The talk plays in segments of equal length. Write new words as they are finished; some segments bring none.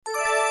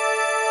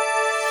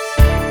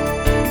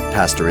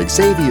Pastor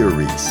Xavier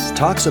Reese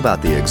talks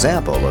about the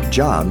example of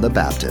John the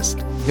Baptist.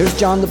 Here's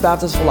John the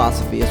Baptist's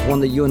philosophy. It's one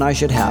that you and I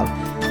should have.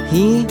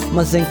 He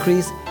must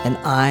increase and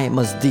I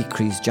must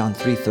decrease, John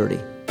 3:30.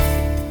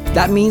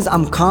 That means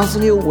I'm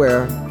constantly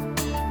aware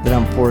that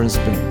I'm poor in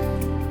spirit.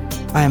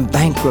 I am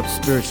bankrupt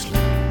spiritually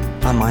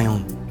on my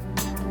own.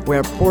 We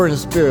are poor in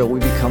spirit, we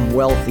become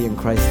wealthy in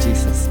Christ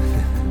Jesus.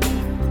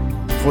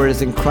 For it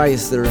is in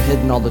Christ that are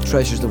hidden all the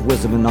treasures of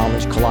wisdom and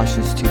knowledge,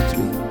 Colossians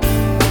 2:3.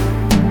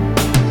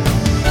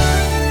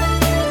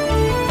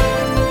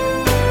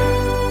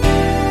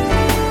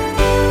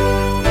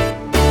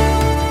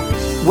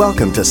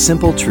 Welcome to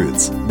Simple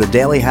Truths, the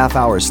daily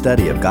half-hour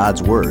study of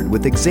God's Word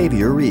with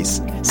Xavier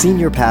Reese,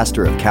 Senior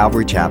Pastor of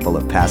Calvary Chapel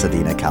of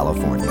Pasadena,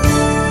 California.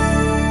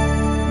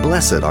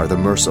 Blessed are the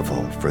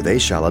merciful, for they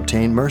shall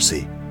obtain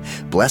mercy.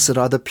 Blessed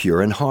are the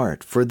pure in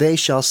heart, for they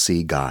shall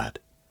see God.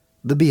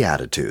 The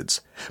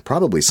Beatitudes,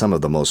 probably some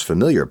of the most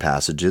familiar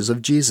passages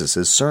of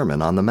Jesus'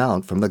 Sermon on the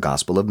Mount from the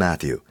Gospel of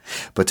Matthew.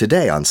 But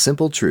today on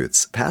Simple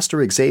Truths,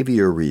 Pastor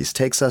Xavier Reese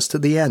takes us to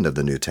the end of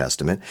the New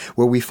Testament,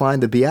 where we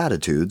find the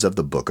Beatitudes of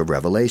the book of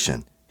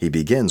Revelation. He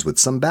begins with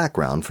some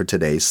background for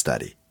today's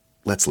study.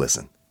 Let's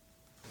listen.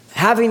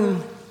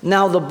 Having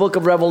now the book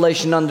of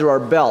Revelation under our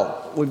belt,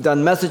 we've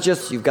done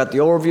messages, you've got the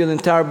overview of the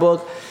entire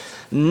book.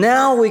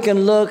 Now we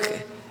can look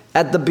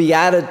at the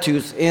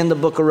Beatitudes in the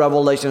book of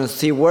Revelation and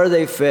see where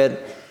they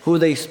fit, who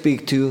they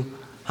speak to,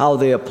 how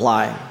they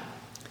apply.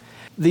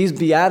 These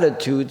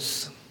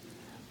Beatitudes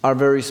are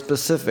very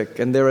specific,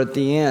 and they're at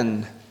the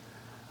end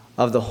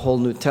of the whole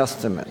New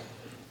Testament.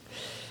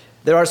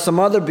 There are some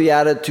other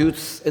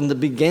Beatitudes in the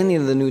beginning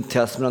of the New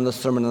Testament on the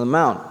Sermon on the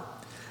Mount.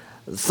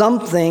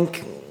 Some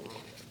think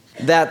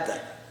that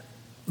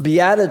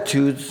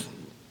Beatitudes,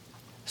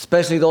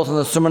 especially those on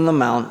the Sermon on the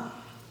Mount,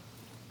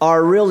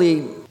 are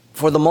really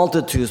for the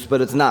multitudes,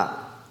 but it's not.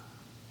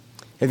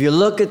 If you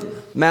look at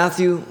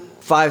Matthew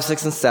 5,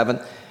 6, and 7,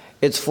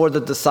 it's for the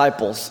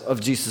disciples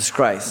of Jesus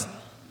Christ.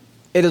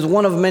 It is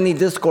one of many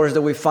discourses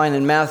that we find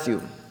in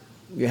Matthew.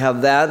 You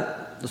have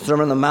that, the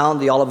Sermon on the Mount,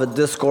 the Olivet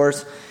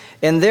Discourse,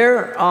 and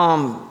there,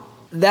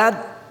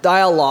 that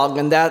dialogue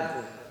and that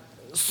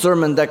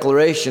sermon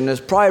declaration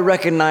is probably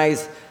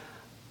recognized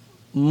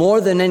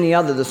more than any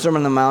other, the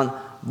Sermon on the Mount,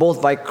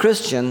 both by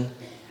Christian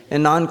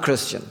and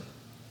non-Christian.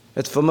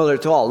 It's familiar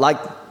to all, like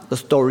the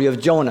story of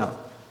Jonah.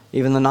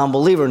 Even the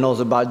non-believer knows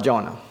about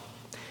Jonah.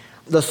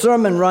 The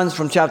sermon runs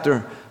from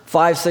chapter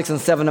 5, 6, and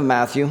 7 of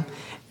Matthew,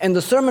 and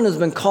the sermon has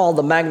been called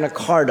the Magna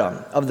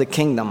Carta of the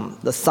kingdom,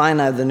 the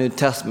Sinai of the New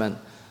Testament,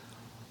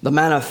 the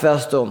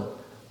manifesto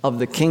of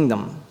the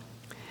kingdom.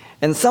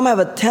 And some have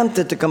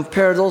attempted to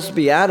compare those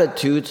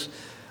Beatitudes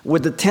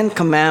with the Ten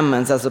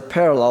Commandments as a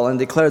parallel and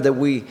declare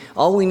that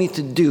all we need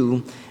to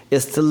do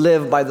is to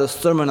live by the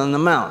Sermon on the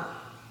Mount.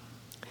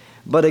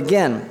 But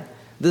again,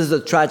 this is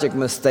a tragic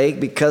mistake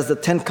because the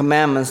Ten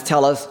Commandments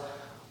tell us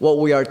what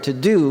we are to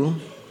do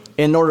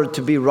in order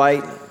to be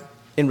right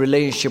in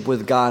relationship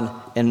with God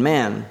and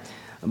man.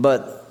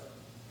 But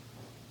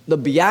the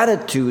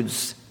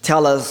Beatitudes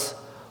tell us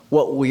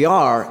what we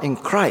are in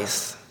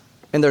Christ.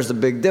 And there's a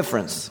big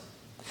difference.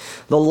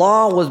 The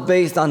law was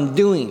based on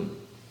doing.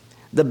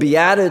 The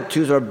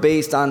Beatitudes are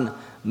based on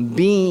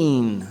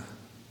being.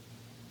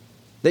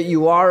 That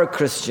you are a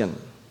Christian.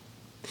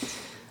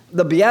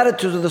 The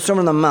Beatitudes of the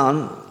Sermon on the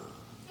Mount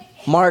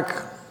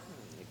mark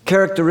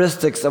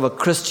characteristics of a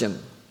Christian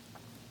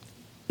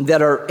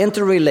that are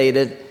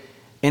interrelated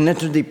and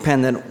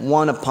interdependent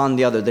one upon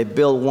the other. They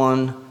build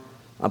one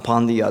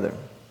upon the other.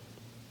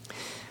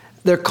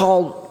 They're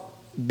called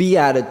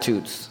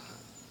Beatitudes,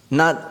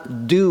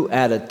 not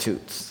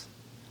do-attitudes.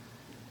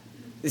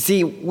 You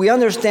see, we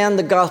understand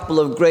the gospel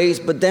of grace,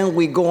 but then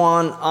we go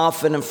on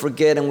often and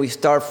forget and we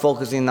start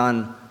focusing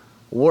on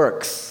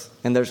works.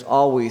 And there's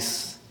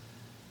always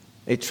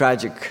a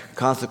tragic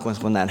consequence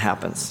when that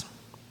happens.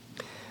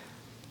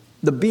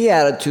 The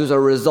Beatitudes are a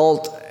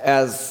result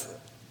as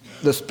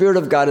the Spirit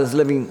of God is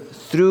living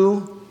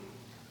through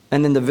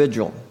an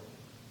individual.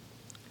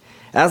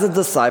 As a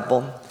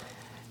disciple,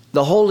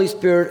 the Holy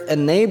Spirit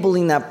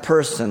enabling that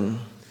person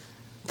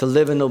to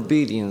live in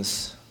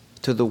obedience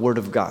to the Word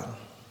of God.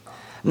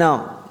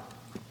 Now,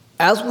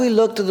 as we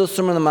look to the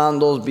Sermon on the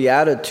Mount, those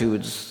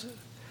Beatitudes,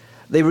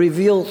 they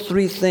reveal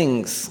three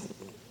things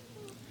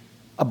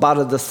about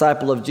a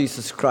disciple of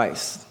Jesus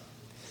Christ.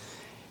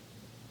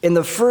 In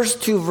the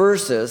first two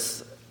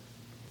verses,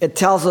 it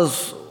tells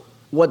us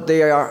what they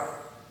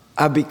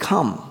have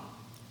become.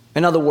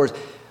 In other words,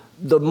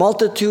 the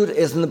multitude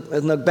is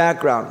in the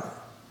background,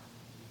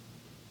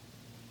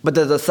 but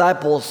the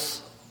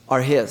disciples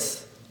are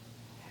His.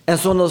 And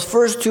so in those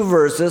first two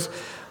verses,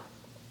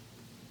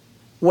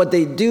 what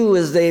they do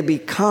is they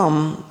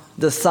become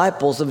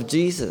disciples of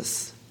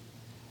Jesus.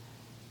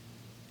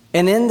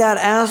 And in that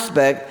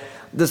aspect,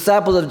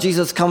 disciples of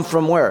Jesus come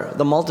from where?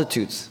 The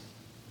multitudes.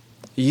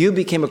 You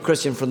became a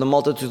Christian from the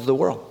multitudes of the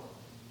world.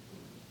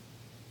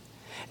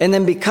 And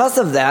then because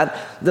of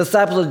that,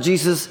 disciples of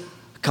Jesus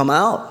come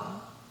out.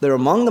 They're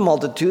among the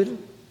multitude,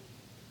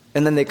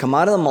 and then they come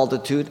out of the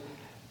multitude,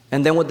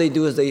 And then what they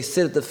do is they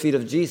sit at the feet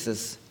of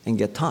Jesus and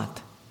get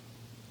taught.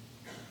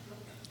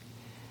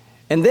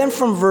 And then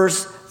from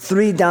verse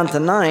 3 down to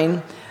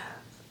 9,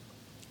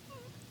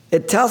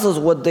 it tells us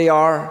what they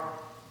are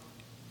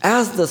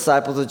as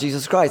disciples of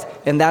Jesus Christ.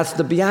 And that's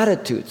the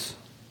Beatitudes.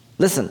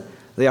 Listen,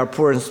 they are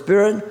poor in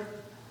spirit.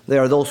 They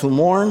are those who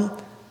mourn.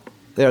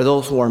 They are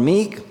those who are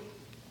meek.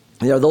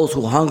 They are those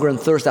who hunger and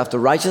thirst after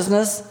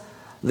righteousness.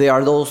 They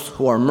are those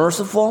who are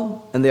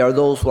merciful. And they are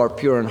those who are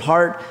pure in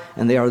heart.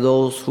 And they are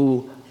those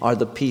who are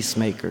the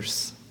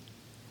peacemakers.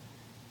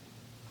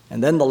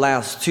 And then the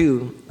last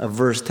two of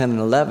verse 10 and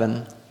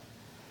 11,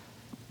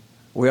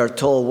 we are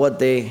told what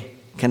they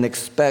can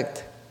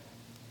expect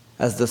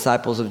as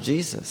disciples of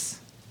Jesus.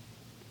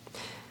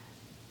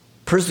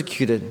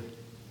 Persecuted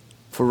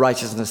for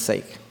righteousness'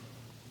 sake.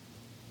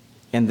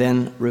 And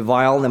then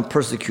reviled and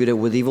persecuted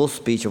with evil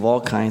speech of all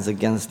kinds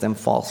against them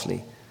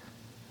falsely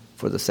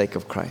for the sake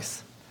of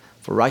Christ.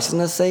 For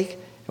righteousness' sake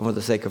and for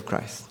the sake of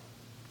Christ.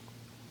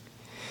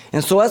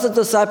 And so as a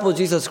disciple of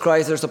Jesus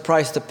Christ, there's a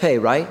price to pay,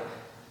 right?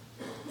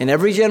 In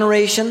every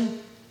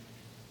generation,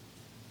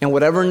 in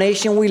whatever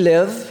nation we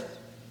live,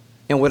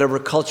 in whatever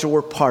culture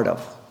we're part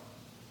of.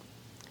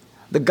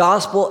 The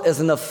gospel is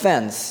an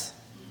offense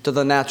to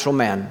the natural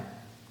man,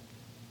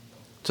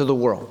 to the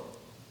world,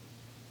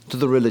 to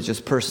the religious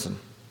person.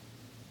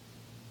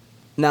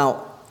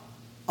 Now,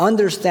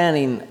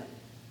 understanding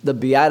the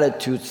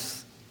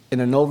Beatitudes in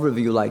an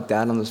overview like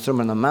that on the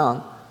Sermon on the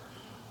Mount,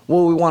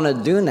 what we want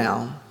to do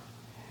now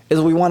is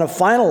we want to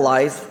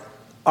finalize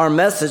our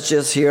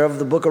messages here of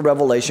the book of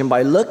Revelation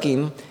by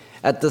looking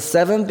at the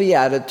 7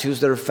 Beatitudes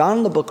that are found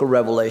in the book of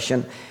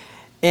Revelation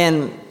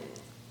and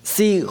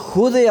see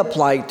who they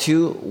apply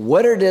to,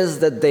 what it is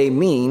that they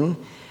mean,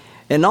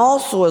 and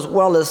also as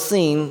well as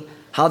seeing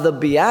how the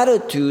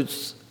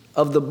Beatitudes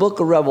of the book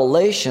of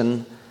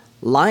Revelation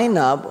line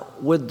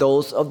up with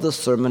those of the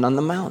Sermon on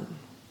the Mount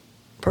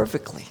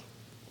perfectly.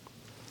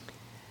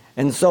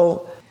 And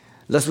so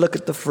let's look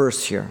at the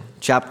first here,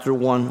 chapter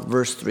 1,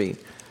 verse 3.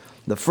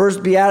 The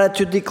first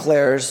Beatitude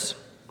declares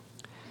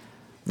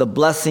the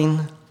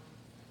blessing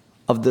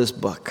of this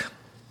book.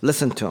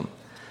 Listen to him.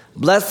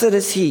 Blessed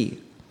is he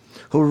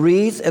who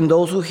reads and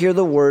those who hear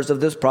the words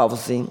of this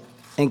prophecy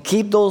and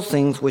keep those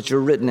things which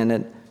are written in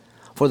it,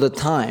 for the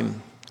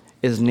time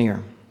is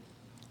near.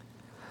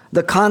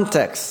 The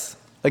context,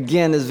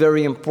 again, is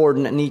very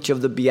important in each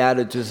of the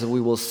Beatitudes that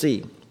we will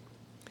see.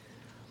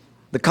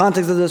 The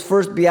context of this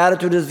first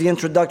Beatitude is the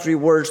introductory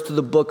words to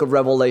the book of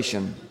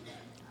Revelation.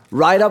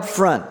 Right up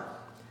front,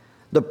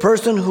 the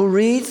person who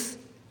reads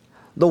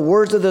the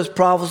words of this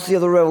prophecy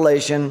of the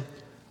Revelation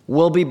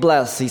will be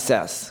blessed, he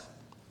says.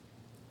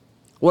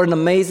 What an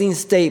amazing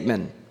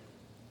statement.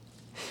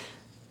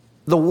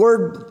 The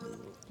word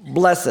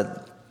blessed,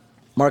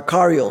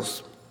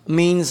 Makarios,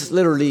 means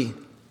literally,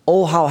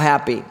 oh, how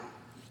happy.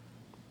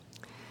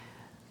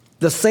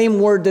 The same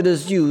word that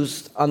is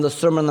used on the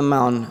Sermon on the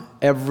Mount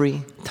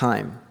every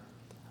time.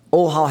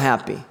 Oh, how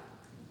happy.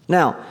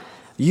 Now,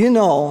 you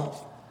know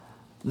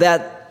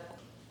that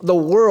the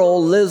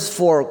world lives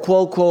for,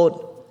 quote,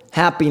 quote,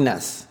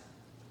 happiness.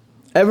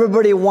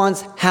 Everybody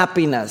wants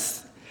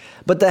happiness.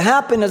 But the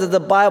happiness that the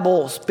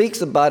Bible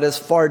speaks about is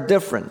far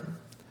different.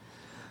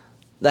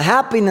 The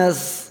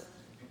happiness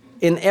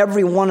in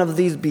every one of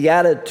these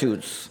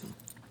Beatitudes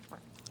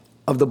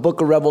of the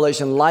book of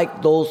Revelation,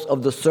 like those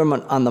of the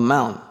Sermon on the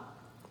Mount,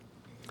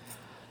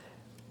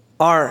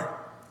 are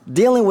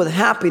dealing with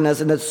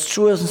happiness in its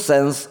truest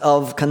sense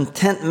of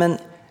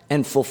contentment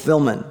and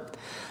fulfillment.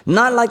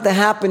 Not like the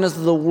happiness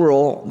of the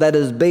world that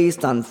is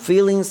based on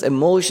feelings,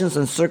 emotions,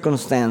 and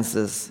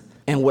circumstances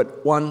and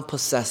what one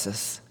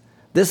possesses.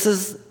 This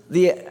is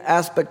the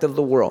aspect of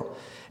the world.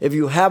 If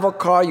you have a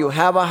car, you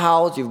have a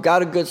house, you've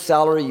got a good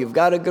salary, you've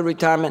got a good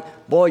retirement,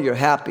 boy, you're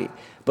happy.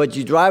 But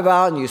you drive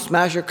out and you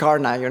smash your car,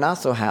 now you're not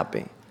so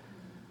happy.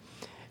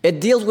 It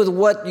deals with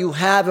what you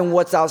have and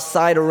what's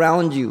outside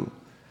around you.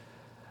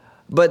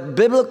 But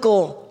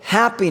biblical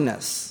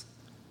happiness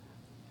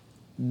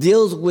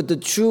deals with the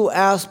true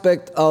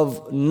aspect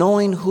of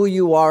knowing who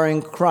you are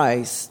in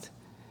Christ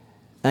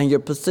and your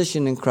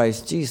position in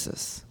Christ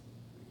Jesus.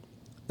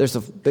 There's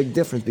a big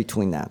difference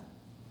between that.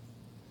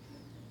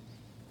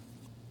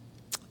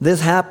 This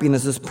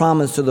happiness is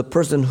promised to the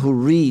person who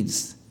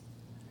reads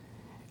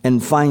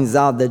and finds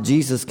out that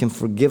Jesus can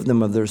forgive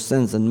them of their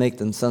sins and make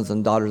them sons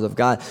and daughters of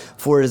God.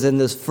 For it is in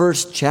this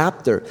first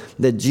chapter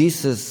that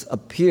Jesus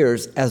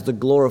appears as the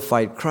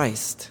glorified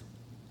Christ,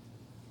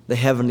 the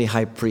heavenly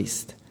high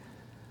priest.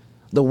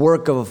 The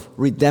work of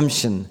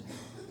redemption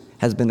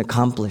has been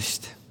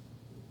accomplished.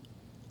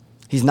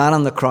 He's not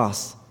on the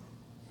cross.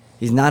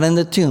 He's not in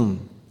the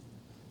tomb.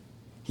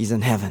 He's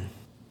in heaven.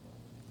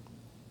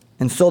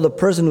 And so the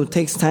person who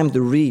takes time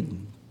to read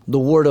the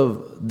word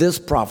of this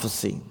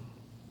prophecy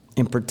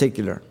in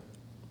particular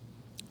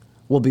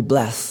will be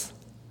blessed,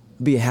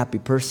 be a happy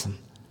person.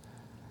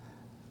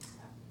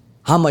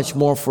 How much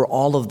more for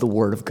all of the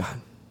Word of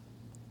God?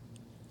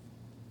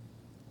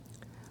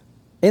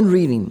 In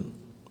reading,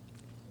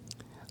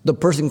 the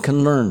person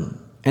can learn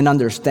and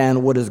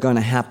understand what is going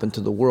to happen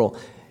to the world,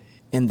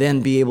 and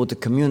then be able to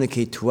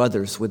communicate to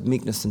others with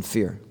meekness and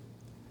fear.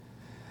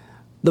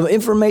 The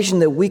information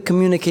that we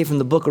communicate from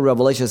the book of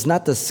Revelation is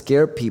not to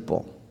scare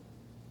people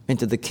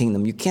into the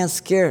kingdom. You can't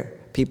scare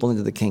people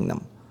into the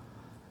kingdom.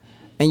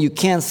 And you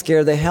can't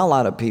scare the hell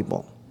out of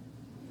people.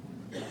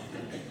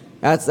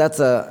 That's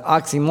an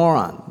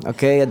oxymoron,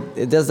 okay?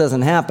 It just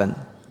doesn't happen.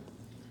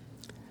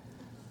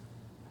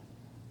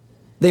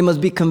 They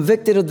must be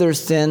convicted of their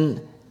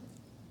sin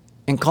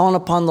and calling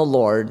upon the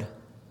Lord.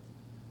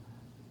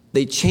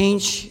 They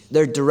change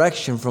their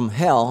direction from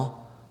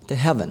hell to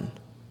heaven.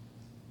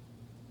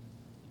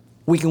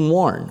 We can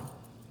warn.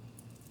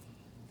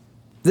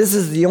 This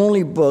is the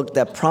only book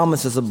that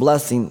promises a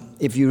blessing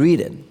if you read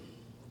it.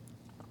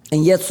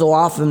 And yet so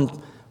often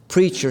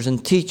preachers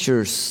and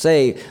teachers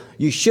say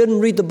you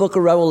shouldn't read the book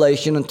of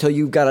Revelation until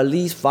you've got at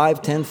least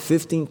 5, 10,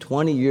 15,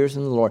 20 years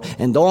in the Lord.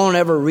 And don't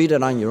ever read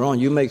it on your own.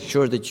 You make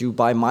sure that you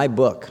buy my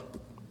book.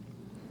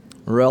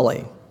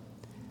 Really.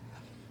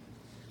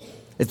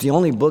 It's the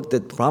only book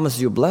that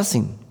promises you a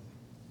blessing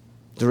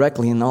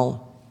directly in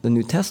all the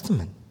New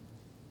Testament.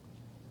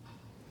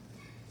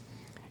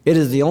 It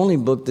is the only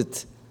book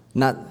that's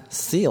not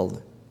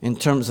sealed in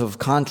terms of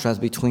contrast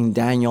between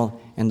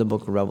Daniel and the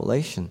book of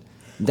Revelation.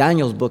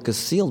 Daniel's book is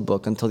a sealed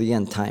book until the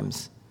end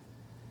times.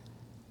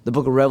 The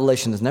book of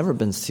Revelation has never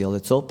been sealed.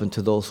 It's open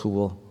to those who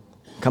will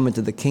come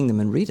into the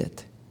kingdom and read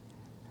it.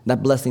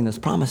 That blessing is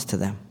promised to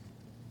them.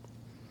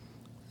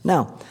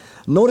 Now,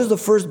 notice the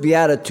first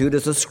beatitude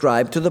is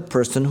ascribed to the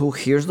person who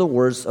hears the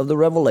words of the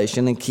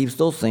revelation and keeps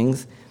those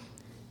things.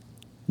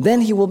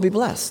 Then he will be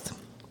blessed.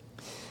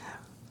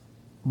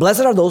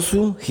 Blessed are those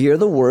who hear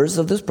the words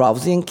of this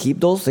prophecy and keep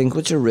those things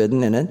which are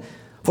written in it,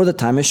 for the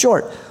time is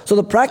short. So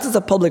the practice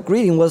of public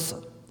reading was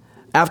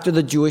after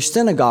the Jewish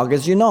synagogue,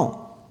 as you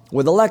know,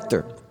 with a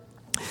lector.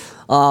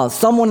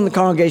 Someone in the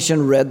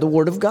congregation read the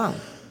word of God.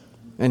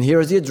 And here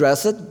is he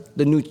addressed it,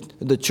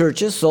 the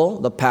churches, so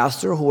the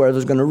pastor,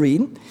 whoever's going to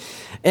read.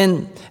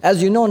 And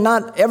as you know,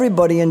 not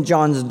everybody in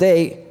John's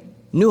day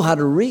knew how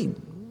to read.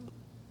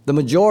 The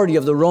majority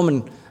of the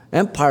Roman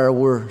Empire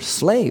were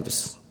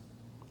slaves.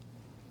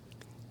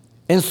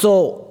 And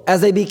so, as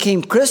they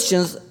became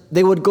Christians,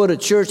 they would go to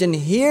church and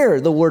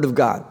hear the Word of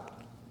God.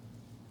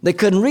 They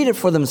couldn't read it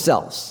for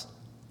themselves.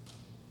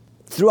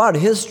 Throughout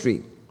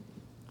history,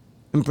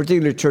 in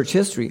particular church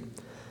history,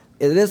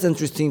 it is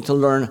interesting to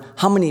learn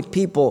how many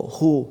people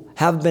who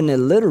have been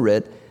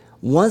illiterate,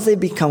 once they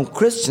become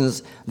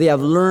Christians, they have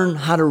learned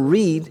how to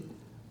read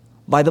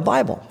by the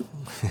Bible.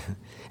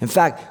 In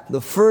fact,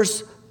 the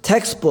first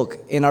textbook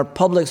in our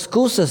public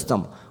school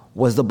system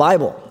was the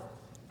Bible.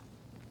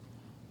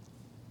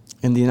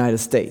 In the United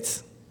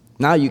States.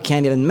 Now you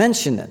can't even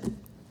mention it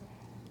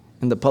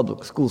in the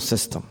public school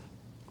system.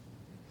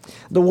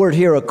 The word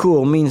here,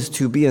 akuo, means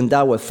to be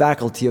endowed with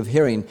faculty of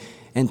hearing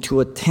and to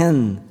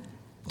attend,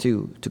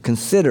 to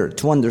consider,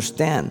 to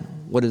understand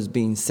what is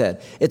being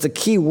said. It's a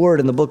key word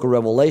in the book of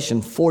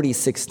Revelation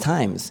 46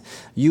 times.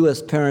 You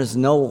as parents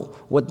know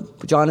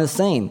what John is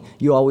saying.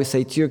 You always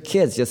say to your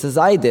kids, just as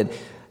I did,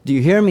 do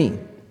you hear me?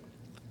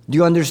 Do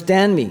you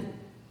understand me?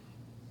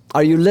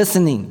 Are you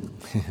listening?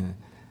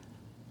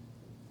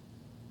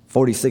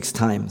 46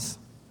 times.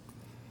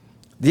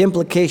 The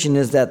implication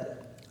is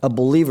that a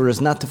believer is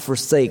not to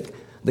forsake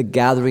the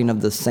gathering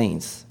of the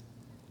saints,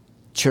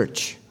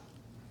 church,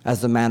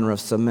 as the manner of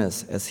some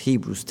is, as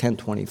Hebrews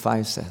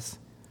 10:25 says.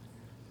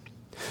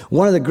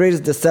 One of the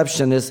greatest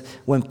deceptions is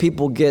when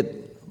people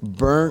get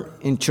burnt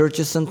in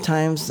churches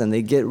sometimes and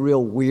they get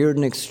real weird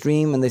and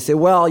extreme and they say,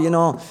 well,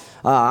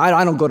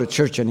 I don't go to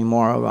church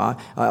anymore.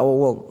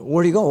 Well,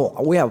 where do you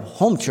go? We have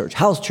home church,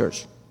 house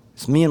church.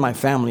 It's me and my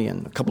family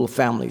and a couple of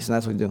families, and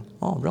that's what we do.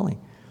 Oh, really?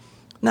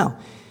 Now,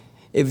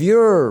 if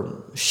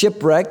you're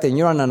shipwrecked and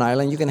you're on an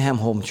island, you can have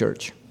home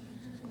church.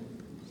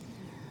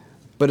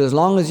 But as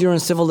long as you're in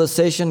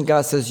civilization,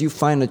 God says you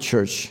find a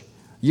church.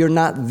 You're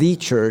not the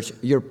church.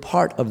 You're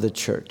part of the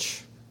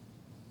church.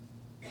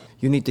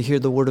 You need to hear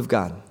the Word of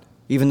God.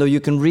 Even though you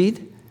can read,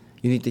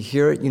 you need to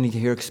hear it. You need to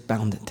hear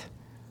expounded.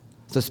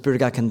 So the Spirit of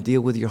God can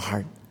deal with your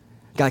heart.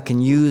 God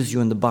can use you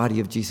in the body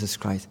of Jesus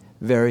Christ.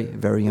 Very,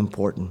 very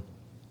important.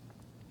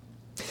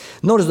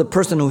 Notice the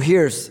person who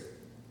hears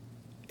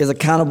is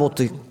accountable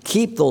to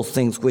keep those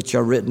things which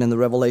are written in the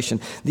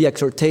Revelation, the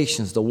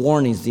exhortations, the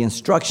warnings, the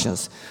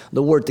instructions.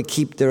 The word to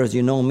keep there, as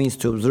you know, means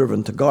to observe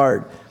and to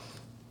guard.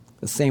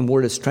 The same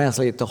word is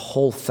translated to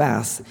hold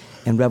fast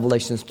in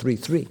Revelation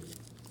 3:3.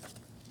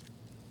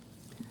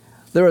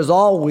 There is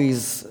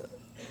always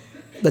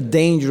the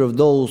danger of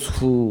those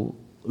who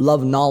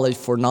love knowledge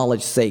for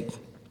knowledge's sake.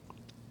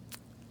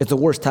 It's the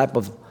worst type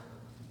of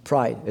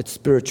pride. It's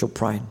spiritual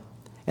pride.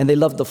 And they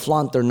love to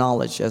flaunt their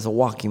knowledge as a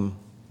walking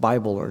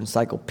Bible or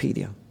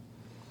encyclopedia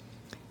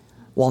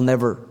while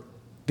never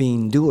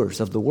being doers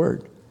of the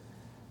word.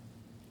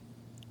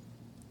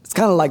 It's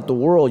kind of like the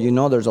world,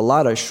 there's a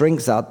lot of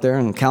shrinks out there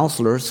and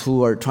counselors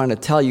who are trying to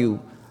tell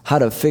you how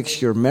to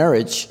fix your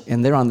marriage,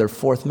 and they're on their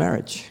fourth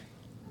marriage.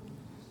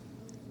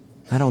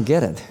 I don't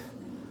get it.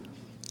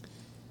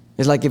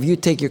 It's like if you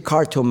take your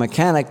car to a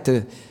mechanic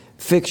to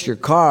fix your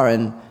car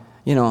and,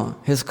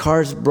 his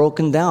car's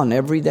broken down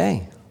every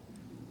day.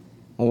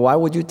 Well, why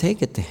would you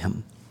take it to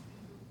him?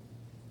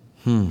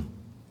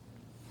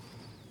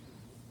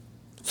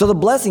 So the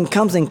blessing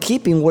comes in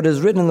keeping what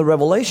is written in the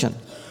Revelation.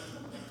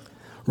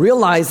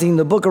 Realizing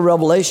the book of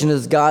Revelation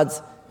is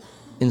God's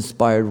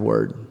inspired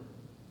word.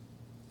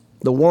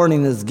 The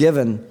warning is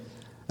given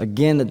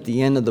again at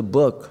the end of the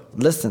book.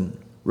 Listen,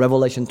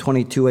 Revelation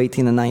 22,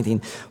 18 and 19.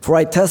 For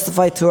I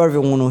testify to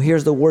everyone who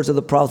hears the words of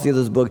the prophecy of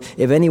this book,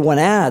 if anyone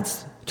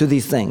adds to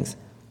these things,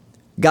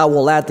 God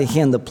will add to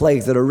him the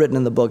plagues that are written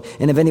in the book.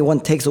 And if anyone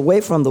takes away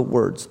from the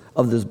words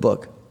of this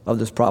book, of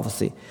this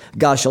prophecy,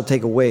 God shall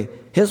take away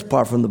his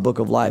part from the book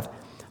of life,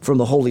 from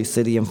the holy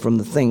city, and from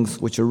the things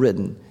which are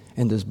written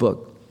in this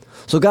book.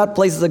 So God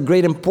places a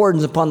great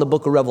importance upon the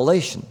book of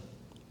Revelation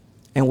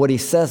and what he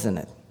says in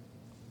it.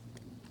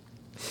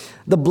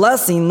 The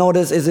blessing,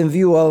 notice, is in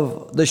view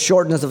of the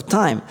shortness of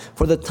time,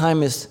 for the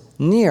time is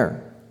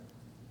near.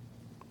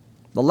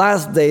 The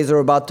last days are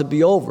about to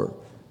be over,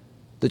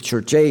 the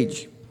church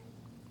age.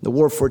 The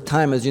word for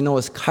time, as you know,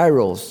 is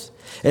kairos.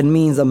 It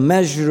means a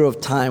measure of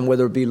time,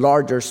 whether it be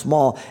large or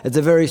small. It's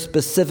a very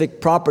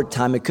specific, proper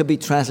time. It could be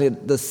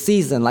translated the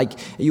season. Like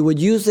you would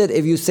use it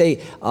if you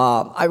say,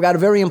 I've got a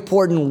very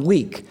important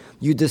week.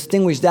 You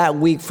distinguish that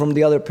week from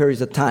the other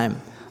periods of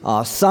time.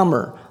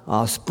 Summer,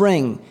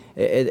 spring,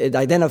 it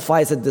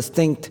identifies a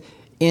distinct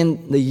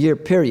in the year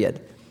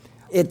period.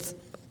 It's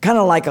kind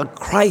of like a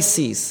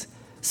crisis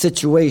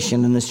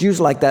situation, and it's used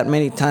like that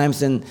many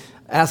times in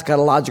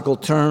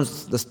eschatological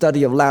terms, the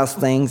study of last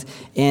things.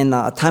 In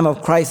a time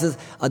of crisis,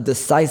 a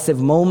decisive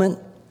moment.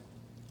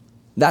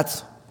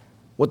 That's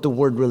what the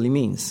word really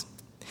means.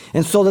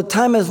 And so the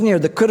time is near,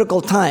 the critical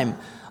time,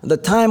 the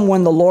time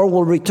when the Lord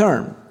will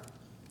return.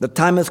 The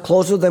time is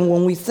closer than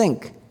when we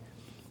think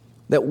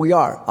that we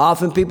are.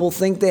 Often people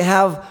think they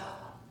have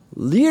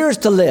years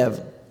to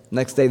live.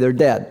 Next day they're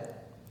dead.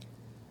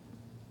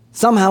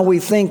 Somehow we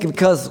think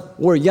because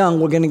we're young,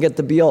 we're going to get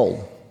to be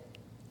old.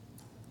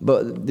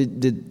 But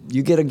did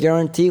you get a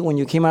guarantee when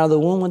you came out of the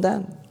womb with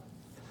that?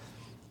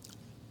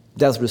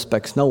 Death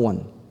respects no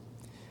one.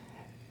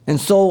 And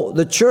so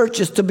the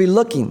church is to be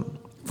looking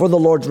for the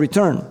Lord's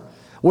return.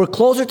 We're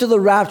closer to the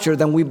rapture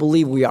than we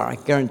believe we are, I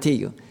guarantee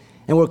you.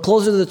 And we're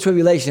closer to the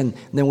tribulation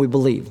than we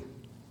believe.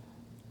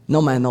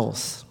 No man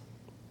knows.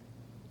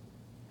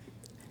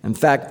 In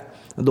fact,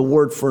 the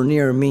word for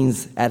near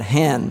means at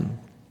hand.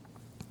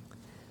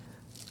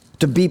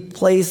 To be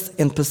placed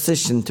in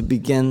position to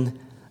begin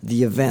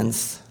the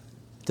events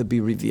to be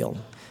revealed.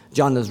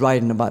 John is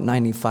writing about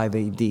 95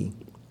 AD.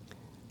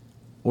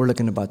 We're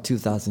looking about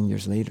 2,000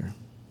 years later.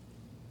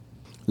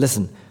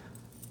 Listen,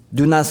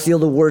 do not seal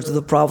the words of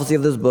the prophecy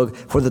of this book,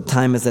 for the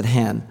time is at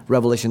hand.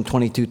 Revelation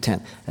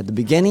 22:10. At the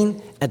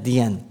beginning, at the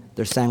end,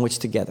 they're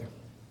sandwiched together.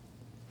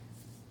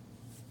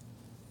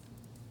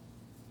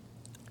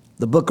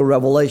 The book of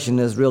Revelation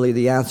is really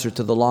the answer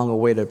to the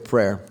long-awaited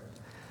prayer.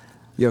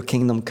 Your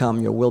kingdom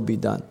come, your will be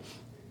done,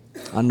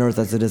 on earth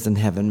as it is in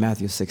heaven,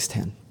 Matthew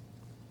 6:10.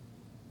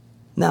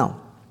 Now,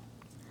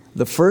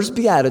 the first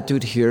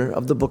beatitude here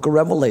of the book of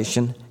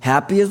Revelation,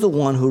 happy is the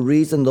one who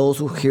reads and those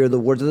who hear the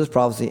words of this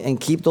prophecy and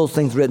keep those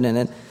things written in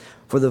it,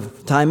 for the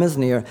time is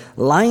near,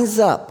 lines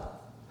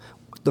up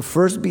the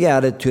first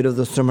beatitude of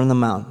the Sermon on the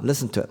Mount.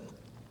 Listen to it.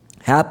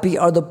 Happy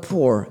are the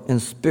poor in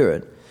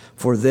spirit,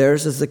 for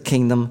theirs is the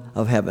kingdom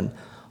of heaven.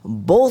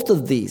 Both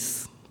of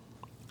these,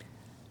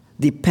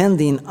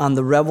 depending on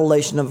the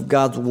revelation of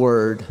God's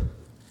word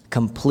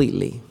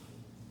completely.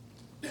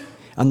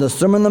 On the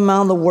Sermon on the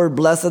Mount, the word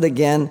blessed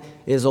again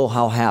is, oh,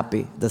 how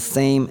happy. The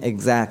same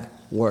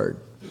exact word.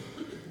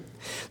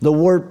 The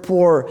word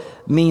poor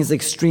means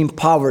extreme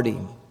poverty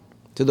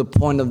to the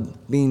point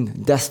of being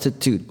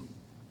destitute.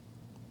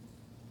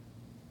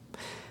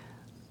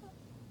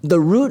 The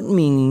root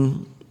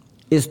meaning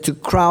is to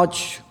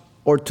crouch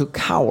or to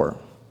cower.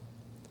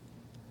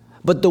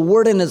 But the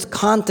word in its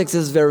context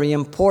is very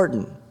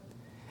important.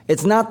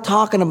 It's not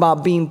talking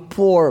about being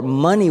poor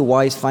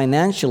money-wise,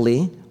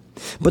 financially,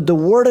 but the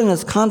word in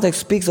its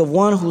context speaks of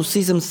one who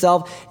sees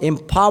himself in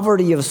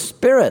poverty of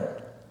spirit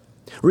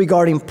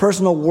regarding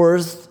personal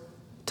worth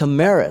to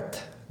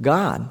merit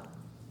God.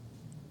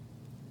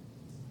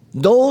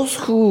 Those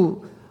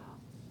who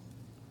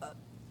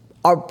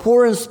are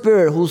poor in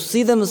spirit, who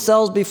see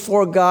themselves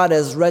before God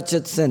as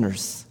wretched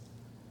sinners.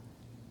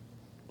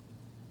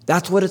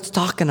 That's what it's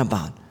talking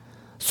about.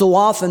 So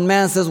often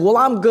man says, well,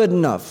 I'm good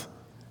enough.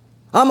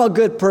 I'm a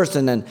good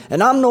person, and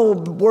I'm no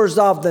worse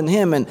off than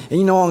him, and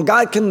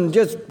God can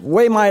just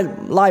weigh my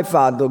life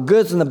out, the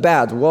goods and the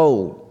bads.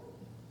 Whoa.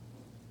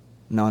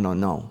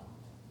 No.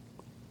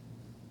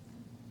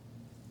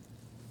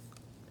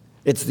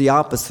 It's the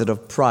opposite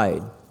of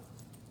pride.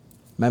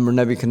 Remember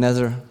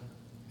Nebuchadnezzar?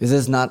 Is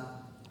this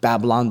not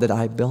Babylon that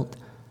I built?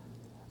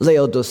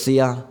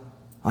 Laodicea,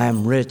 I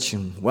am rich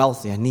and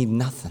wealthy, I need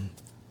nothing.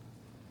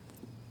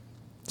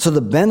 So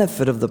the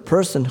benefit of the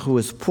person who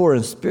is poor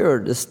in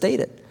spirit is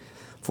stated.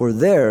 For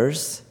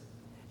theirs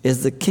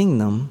is the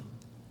kingdom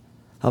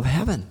of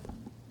heaven.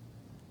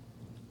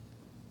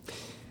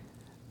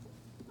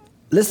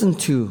 Listen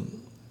to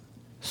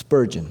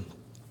Spurgeon.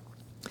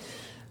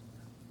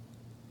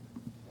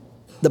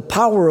 The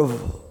power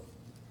of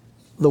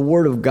the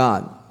Word of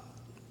God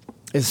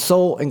is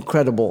so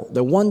incredible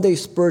that one day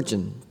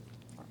Spurgeon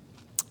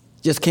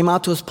just came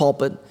out to his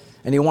pulpit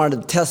and he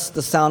wanted to test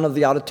the sound of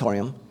the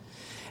auditorium,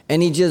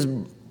 and he just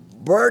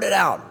blurted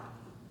out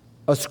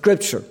a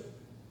scripture.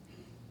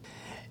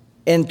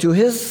 And to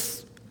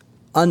his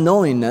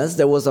unknowingness,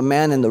 there was a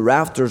man in the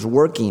rafters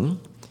working,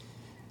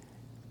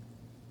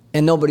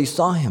 and nobody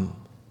saw him.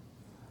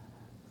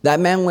 That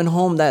man went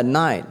home that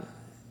night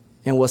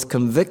and was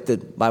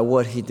convicted by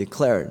what he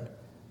declared,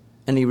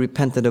 and he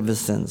repented of his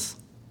sins.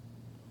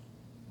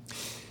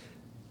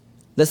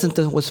 Listen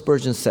to what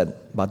Spurgeon said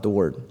about the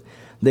word.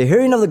 The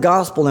hearing of the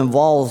gospel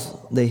involves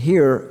the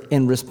hearer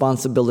in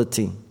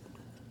responsibility.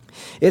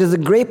 It is a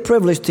great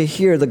privilege to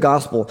hear the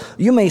gospel.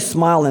 You may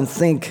smile and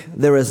think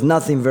there is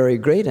nothing very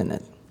great in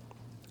it.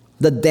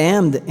 The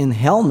damned in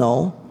hell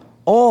know.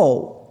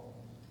 Oh,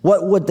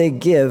 what would they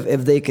give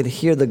if they could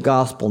hear the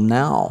gospel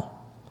now?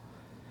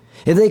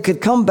 If they could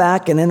come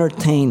back and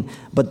entertain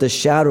but the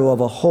shadow of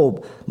a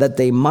hope that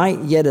they might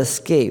yet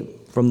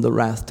escape from the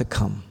wrath to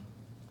come.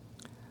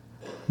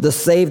 The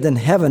saved in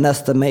heaven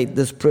estimate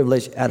this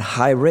privilege at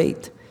high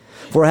rate.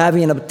 For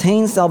having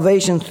obtained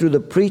salvation through the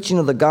preaching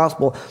of the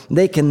gospel,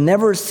 they can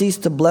never cease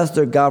to bless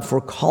their God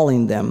for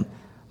calling them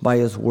by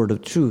his word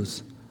of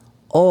truth.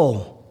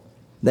 Oh,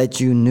 that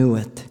you knew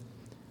it.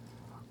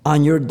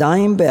 On your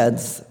dying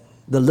beds,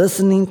 the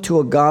listening to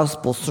a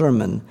gospel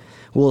sermon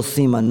will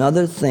seem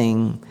another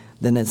thing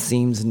than it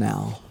seems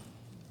now.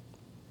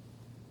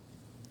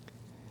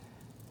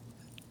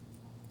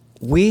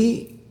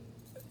 We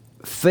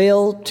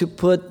fail to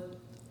put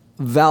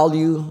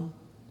value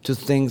to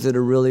things that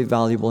are really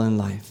valuable in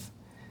life.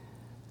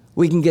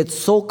 We can get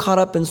so caught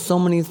up in so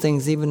many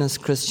things, even as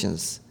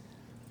Christians.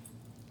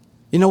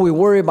 You know, we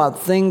worry about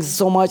things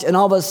so much, and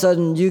all of a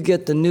sudden you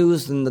get the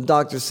news and the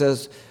doctor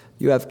says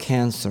you have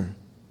cancer.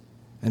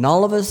 And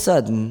all of a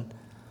sudden,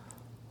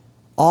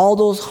 all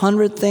those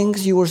 100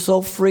 things you were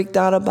so freaked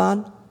out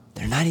about,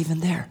 they're not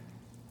even there.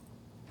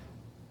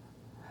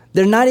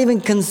 They're not even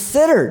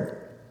considered.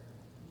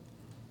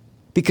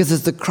 Because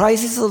it's the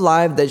crisis of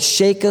life that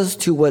shake us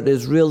to what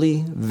is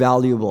really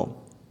valuable.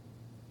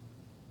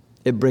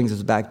 It brings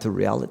us back to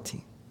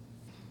reality.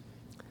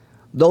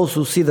 Those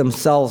who see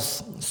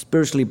themselves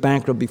spiritually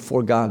bankrupt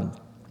before God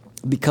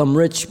become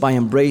rich by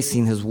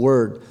embracing his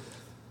word,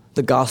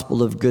 the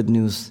gospel of good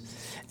news.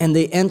 And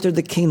they enter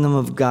the kingdom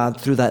of God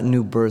through that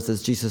new birth,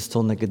 as Jesus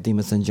told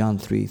Nicodemus in John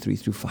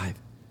 3:3-5.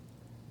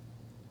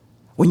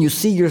 When you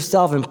see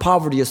yourself in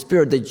poverty of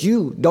spirit, that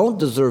you don't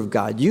deserve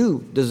God,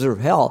 you deserve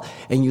hell,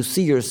 and you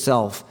see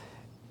yourself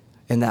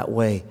in that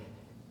way,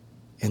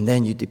 and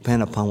then you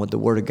depend upon what the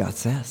Word of God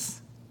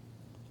says.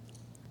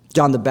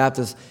 John the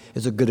Baptist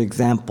is a good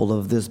example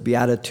of this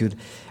beatitude,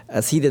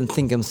 as he didn't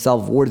think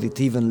himself worthy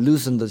to even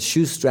loosen the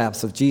shoe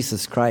straps of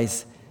Jesus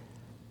Christ,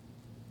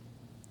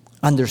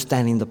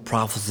 understanding the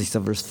prophecies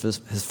of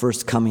his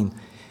first coming.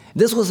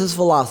 This was his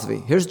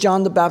philosophy. Here's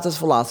John the Baptist's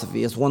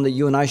philosophy. It's one that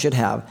you and I should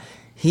have.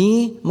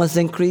 He must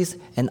increase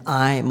and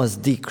I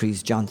must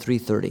decrease, John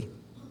 3:30.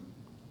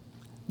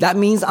 That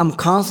means I'm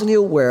constantly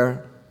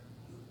aware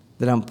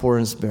that I'm poor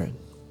in spirit.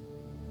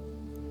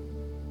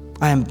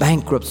 I am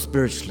bankrupt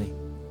spiritually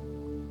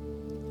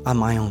on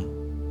my own.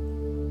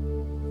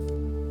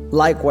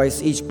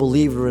 Likewise, each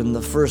believer in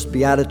the first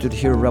beatitude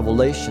here in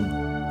Revelation,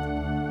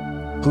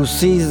 who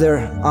sees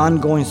their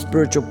ongoing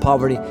spiritual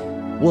poverty,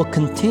 will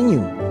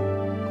continue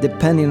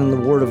depending on the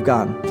Word of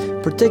God,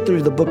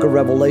 particularly the book of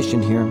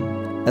Revelation here,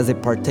 as they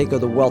partake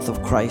of the wealth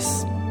of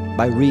Christ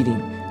by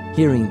reading,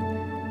 hearing,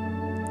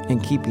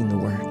 and keeping the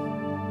Word.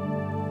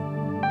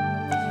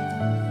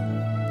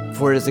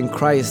 For it is in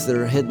Christ that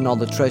are hidden all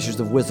the treasures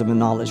of wisdom and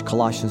knowledge,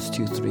 Colossians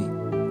 2:3.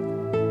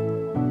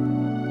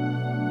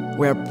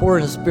 We are poor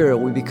in spirit,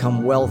 we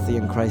become wealthy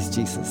in Christ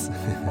Jesus.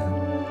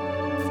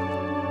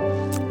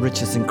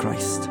 Riches in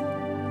Christ.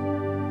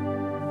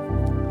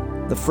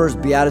 The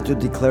first beatitude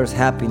declares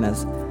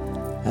happiness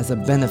as a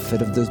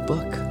benefit of this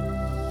book.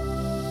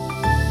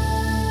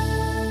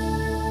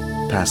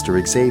 Pastor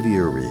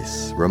Xavier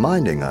Reese,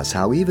 reminding us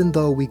how even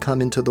though we come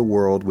into the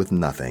world with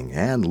nothing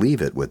and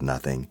leave it with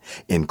nothing,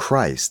 in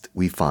Christ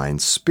we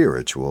find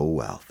spiritual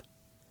wealth.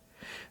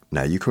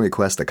 Now you can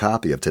request a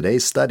copy of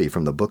today's study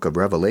from the book of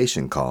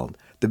Revelation called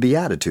The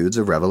Beatitudes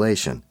of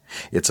Revelation.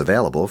 It's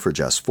available for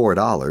just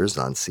 $4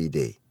 on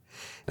CD.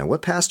 Now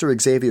what Pastor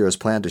Xavier has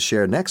planned to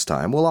share next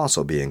time will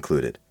also be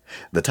included.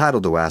 The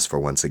title to ask for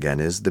once again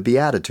is The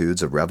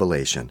Beatitudes of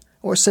Revelation,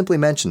 or simply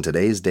mention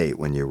today's date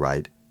when you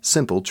write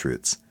Simple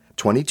Truths,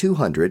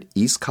 2200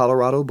 East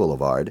Colorado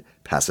Boulevard,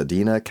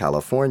 Pasadena,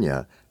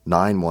 California,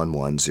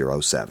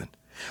 91107.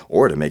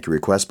 Or to make a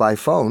request by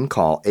phone,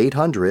 call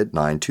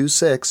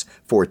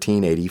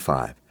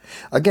 800-926-1485.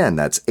 Again,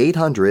 that's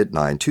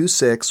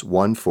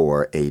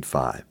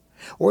 800-926-1485.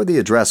 Or the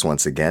address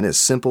once again is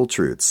Simple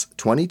Truths,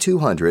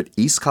 2200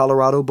 East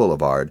Colorado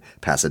Boulevard,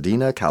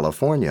 Pasadena,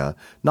 California,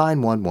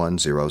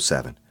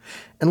 91107.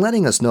 And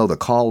letting us know the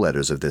call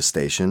letters of this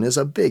station is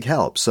a big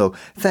help, so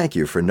thank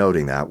you for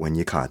noting that when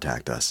you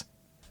contact us.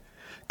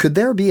 Could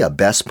there be a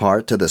best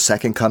part to the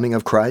second coming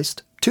of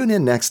Christ? Tune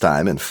in next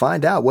time and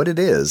find out what it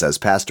is as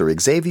Pastor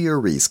Xavier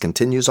Reese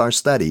continues our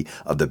study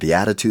of the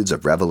Beatitudes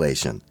of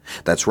Revelation.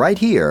 That's right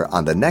here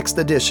on the next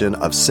edition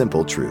of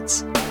Simple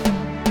Truths.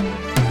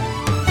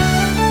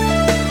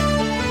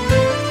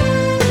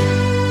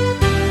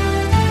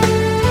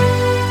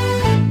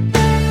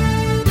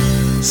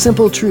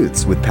 Simple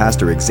Truths with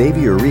Pastor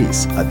Xavier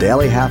Reese, a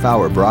daily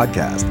half-hour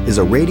broadcast, is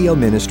a radio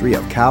ministry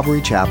of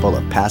Calvary Chapel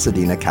of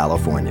Pasadena,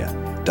 California.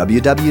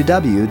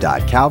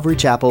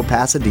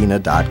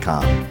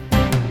 www.calvarychapelpasadena.com.